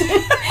person,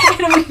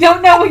 and we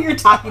don't know what you're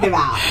talking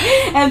about."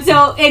 And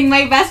so, and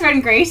my best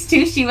friend Grace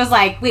too, she was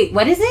like, "Wait,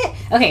 what is it?"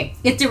 Okay,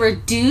 it's a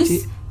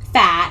reduced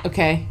fat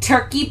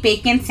turkey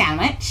bacon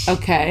sandwich.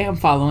 Okay, I'm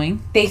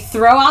following. They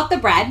throw out the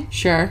bread.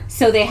 Sure.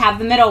 So they have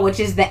the middle, which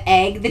is the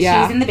egg, the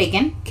cheese, and the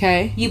bacon.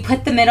 Okay. You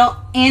put the middle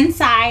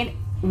inside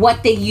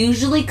what they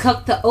usually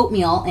cook the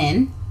oatmeal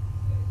in.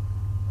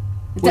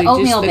 It's an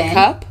oatmeal bin.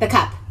 The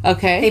cup.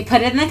 Okay. They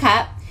put it in the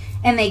cup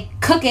and they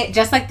cook it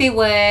just like they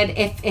would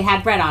if it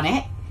had bread on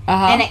it.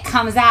 And it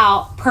comes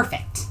out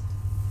perfect.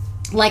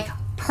 Like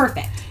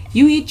perfect.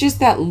 You eat just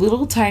that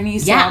little tiny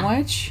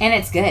sandwich? And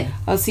it's good.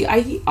 Oh, see, I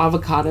eat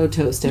avocado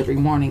toast every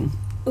morning.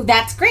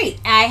 That's great.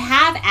 I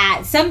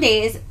have some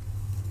days,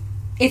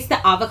 it's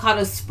the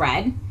avocado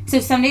spread. So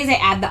some days I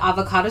add the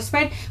avocado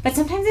spread, but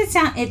sometimes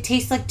it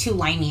tastes like too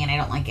limey and I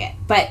don't like it.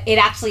 But it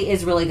actually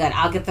is really good.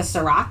 I'll get the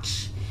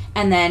sriracha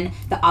and then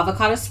the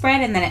avocado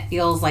spread, and then it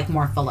feels like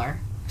more filler.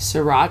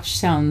 Sriracha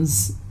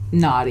sounds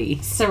naughty.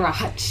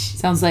 Sriracha.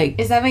 Sounds like...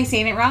 Is that me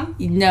saying it wrong?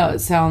 No, it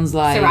sounds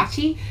like...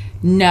 Sriracha?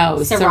 No,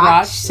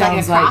 sriracha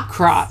sounds like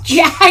crotch.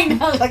 Yeah, I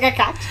know, like a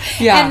crotch.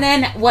 Yeah. And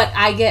then what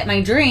I get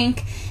my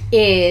drink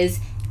is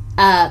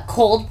a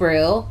cold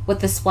brew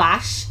with a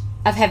splash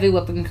of heavy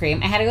whipping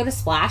cream. I had to go to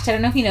Splash. I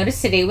don't know if you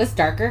noticed today was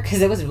darker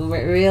because it was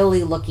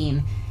really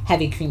looking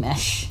heavy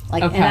creamish.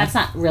 Like, and that's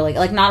not really,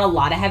 like, not a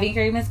lot of heavy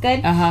cream is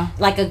good.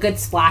 Like a good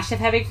splash of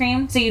heavy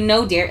cream. So you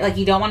know dairy, like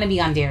you don't want to be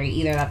on dairy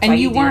either. That's and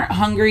you weren't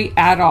hungry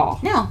at all.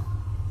 No.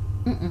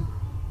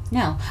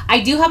 No,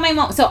 I do have my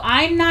moment. So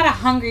I'm not a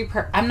hungry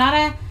I'm not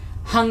a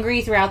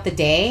hungry throughout the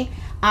day.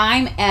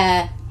 I'm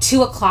at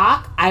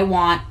 2:00. I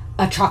want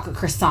a chocolate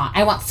croissant.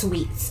 I want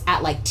sweets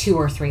at like 2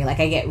 or 3.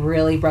 Like I get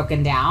really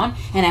broken down,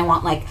 and I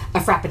want like a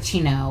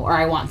frappuccino, or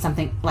I want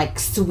something like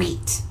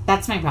sweet.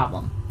 That's my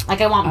problem.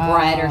 Like I want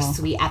bread or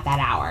sweet at that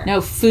hour.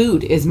 No,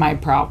 food is my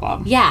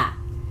problem. Yeah.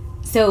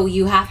 So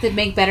you have to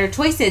make better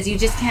choices. You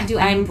just can't do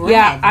any bread.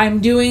 Yeah, I'm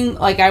doing,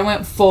 like, I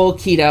went full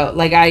keto.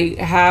 Like, I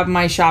have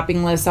my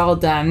shopping list all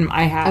done.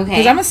 I have,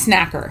 because I'm a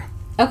snacker.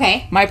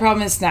 Okay. My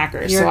problem is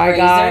snackers. You're so a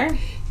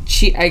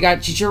grazer? I got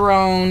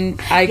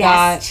chicharron. I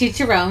got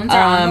chicharrones are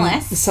on the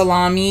list.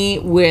 Salami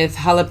with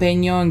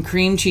jalapeno and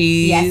cream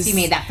cheese. Yes, you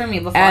made that for me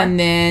before. And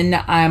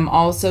then I'm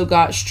also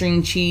got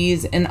string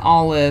cheese and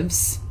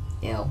olives.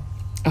 Ew.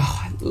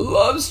 Oh, I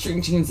love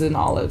string cheese and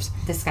olives.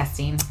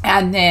 Disgusting.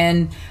 And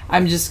then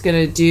I'm just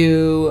gonna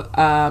do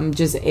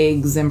just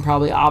eggs and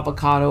probably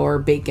avocado or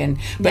bacon.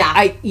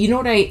 But you know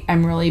what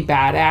I'm really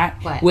bad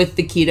at with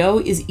the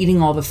keto is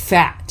eating all the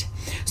fat.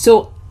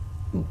 So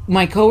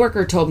my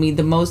coworker told me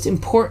the most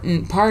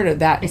important part of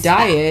that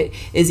diet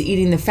is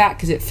eating the fat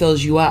because it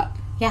fills you up.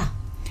 Yeah.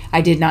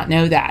 I did not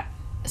know that.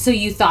 So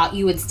you thought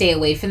you would stay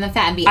away from the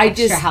fat and be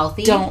extra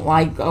healthy? I just don't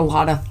like a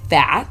lot of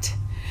fat.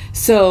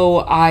 So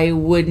I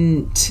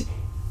wouldn't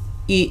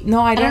eat.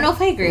 No, I don't know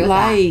if I agree with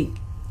that.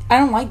 I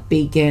don't like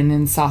bacon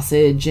and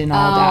sausage and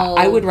all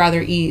that. I would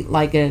rather eat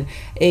like an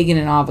egg and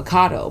an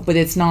avocado, but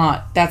that's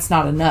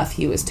not enough,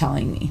 he was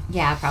telling me.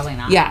 Yeah, probably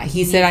not. Yeah,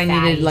 he said I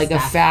needed like a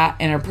fat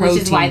and a protein.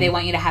 Which is why they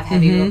want you to have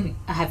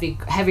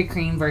heavy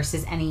cream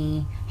versus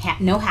any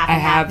no half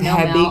and half, no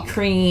heavy milk.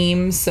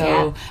 Cream,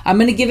 so I'm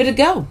going to give it a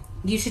go.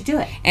 You should do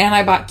it. And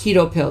I bought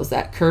keto pills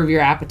that curb your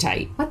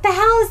appetite. What the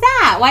hell is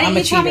that? Why didn't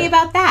you tell me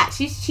about that?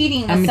 She's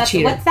cheating. I'm a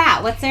cheater. What's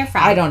that? What's there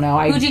from? I don't know.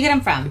 Who'd you get them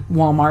from?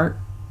 Walmart.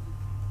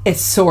 It's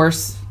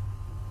Source.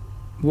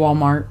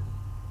 Walmart.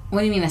 What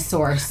do you mean a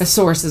source? A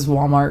source is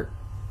Walmart.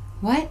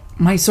 What?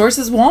 My source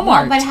is Walmart.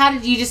 Well, but how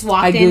did you just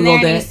walk in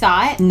there and you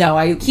saw it? No,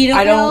 I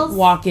Keto don't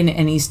walk in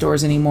any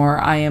stores anymore.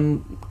 I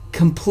am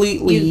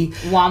completely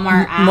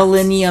Walmart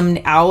millennium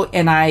out,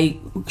 and I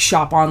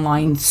shop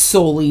online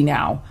solely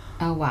now.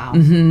 Oh, wow.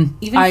 Mm-hmm.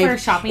 Even for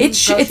shopping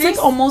it's like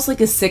almost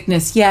like a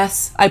sickness.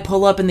 Yes. I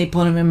pull up and they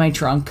put them in my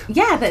trunk.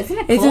 Yeah, but isn't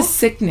it cool? It's a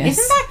sickness.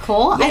 Isn't that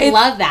cool? Yeah, I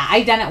love that.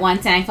 I've done it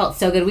once and I felt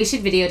so good. We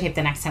should videotape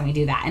the next time we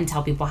do that and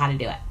tell people how to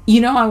do it. You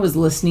know, I was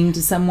listening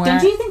to somewhere.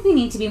 Don't you think we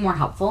need to be more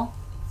helpful?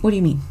 What do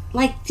you mean?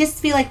 Like,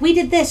 just be like, we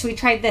did this, we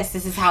tried this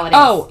is how it is.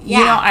 Oh, yeah.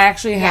 You know, I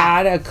actually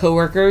had a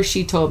coworker,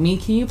 she told me,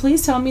 can you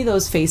please tell me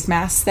those face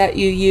masks that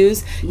you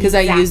use? Because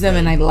I use them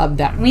and I love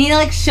them. We need to,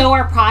 like, show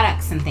our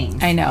products and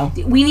things. I know.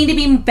 We need to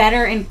be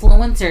better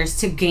influencers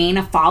to gain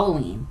a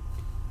following.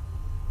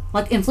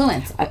 Like,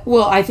 influence.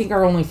 Well, I think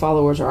our only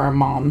followers are our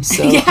moms,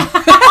 so. Yeah.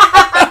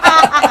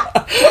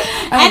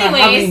 I don't know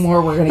how many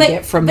more we're going to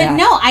get from that. But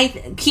no,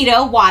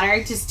 keto,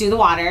 water, just do the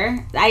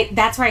water.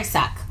 That's where I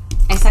suck.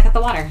 I suck at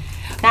the water.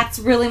 That's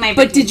really my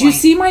But did point. you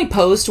see my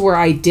post where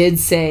I did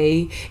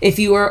say, if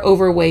you are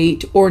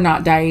overweight or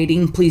not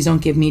dieting, please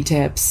don't give me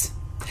tips?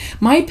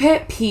 My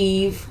pet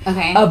peeve,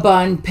 Okay. a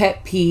bun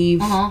pet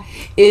peeve,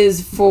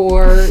 is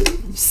for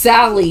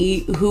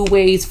Sally, who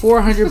weighs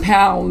 400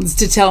 pounds,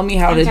 to tell me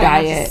how to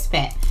diet.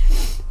 Spit.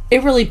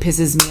 It really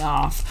pisses me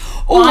off.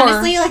 Or,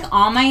 honestly, like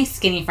all my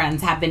skinny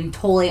friends have been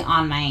totally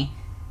on my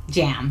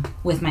jam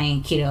with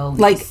my keto.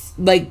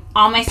 Like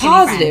all my skinny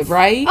positive, friends.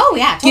 right? Oh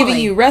yeah, totally.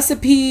 Giving you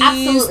recipes.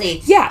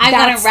 Absolutely. Yeah, I've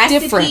that's gotten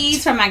recipes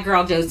different. from my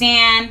girl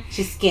Josanne.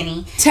 She's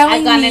skinny. Telling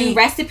I've gotten me,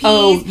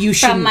 recipes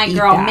from my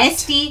girl that.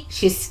 Misty.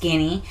 She's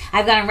skinny.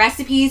 I've gotten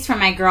recipes from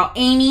my girl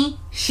Amy.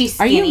 She's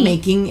Are skinny. you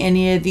making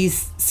any of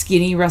these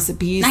skinny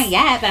recipes? Not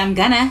yet, but I'm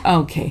gonna.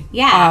 Okay.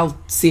 Yeah. I'll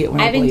see it when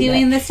I've been believe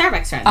doing it. the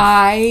Starbucks runs.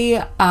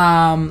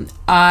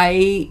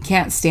 I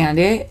can't stand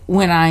it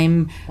when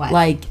I'm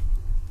like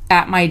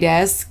at my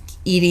desk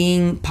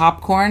eating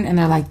popcorn and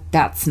they're like,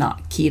 that's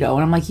not keto.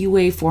 And I'm like, you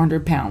weigh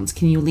 400 pounds.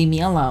 Can you leave me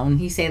alone?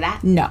 You say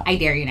that? No. I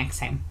dare you next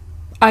time.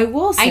 I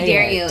will say I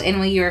dare it. you. And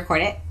will you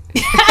record it?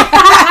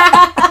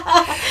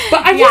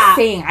 But I'm just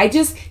saying, I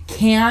just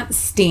can't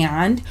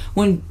stand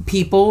when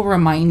people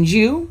remind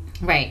you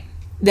Right.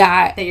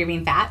 that you're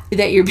being fat.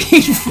 That you're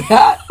being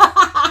fat.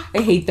 I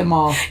hate them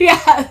all. Yeah.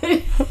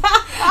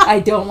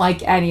 I don't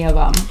like any of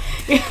them.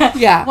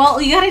 Yeah.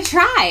 Well, you gotta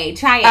try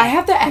it. I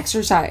have to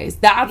exercise.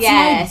 That's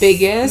my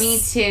biggest. Me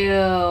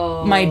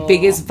too. My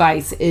biggest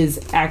vice is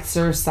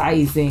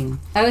exercising.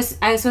 I was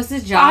supposed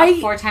to jog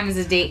 4 times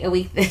a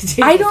week.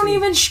 I don't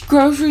even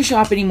grocery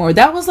shop anymore.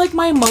 That was like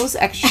my most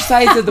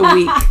exercise of the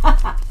week.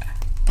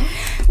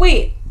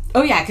 Wait.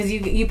 Oh yeah, because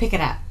you pick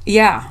it up.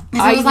 Yeah.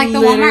 So it was like the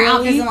Walmart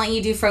app doesn't let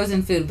you do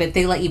frozen food, but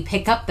they let you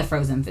pick up the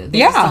frozen food.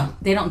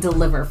 They don't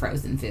deliver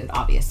frozen food,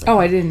 obviously. Oh,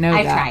 I didn't know that.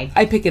 I tried.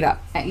 I pick it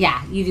up.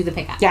 Yeah, you do the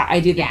pickup. Yeah, I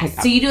do the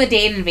pickup. So you do a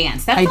day in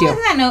advance. That's the one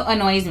thing that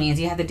annoys me is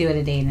you have to do it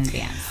a day in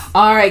advance.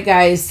 All right,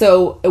 guys.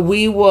 So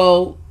we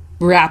will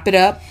wrap it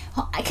up.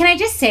 Can I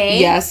just say?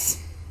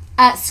 Yes.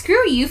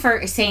 Screw you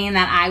for saying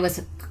that I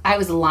was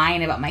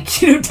lying about my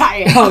keto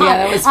diet. Oh yeah,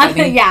 that was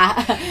funny.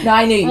 Yeah. No,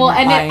 I knew you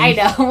weren't lying. I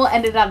know. We'll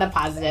end it on a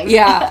positive.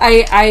 Yeah,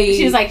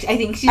 She was like, I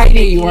think she's. I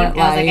knew you weren't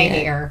lying. I was like, I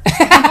hate her.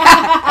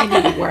 I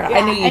knew you weren't.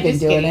 I knew you've been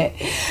doing it.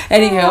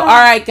 Anywho, all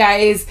right,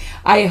 guys.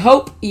 I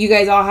hope you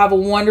guys all have a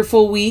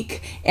wonderful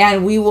week,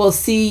 and we will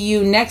see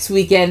you next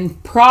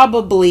weekend,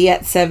 probably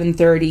at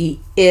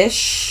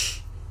 7:30-ish.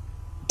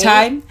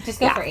 Time. Just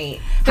go for 8.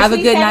 Have a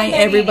good night,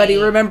 everybody.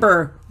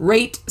 Remember,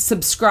 rate,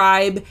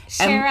 subscribe,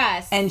 share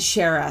us. And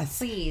share us.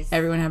 Please.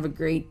 Everyone have a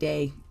great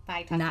day.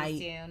 Bye. Talk to you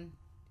soon.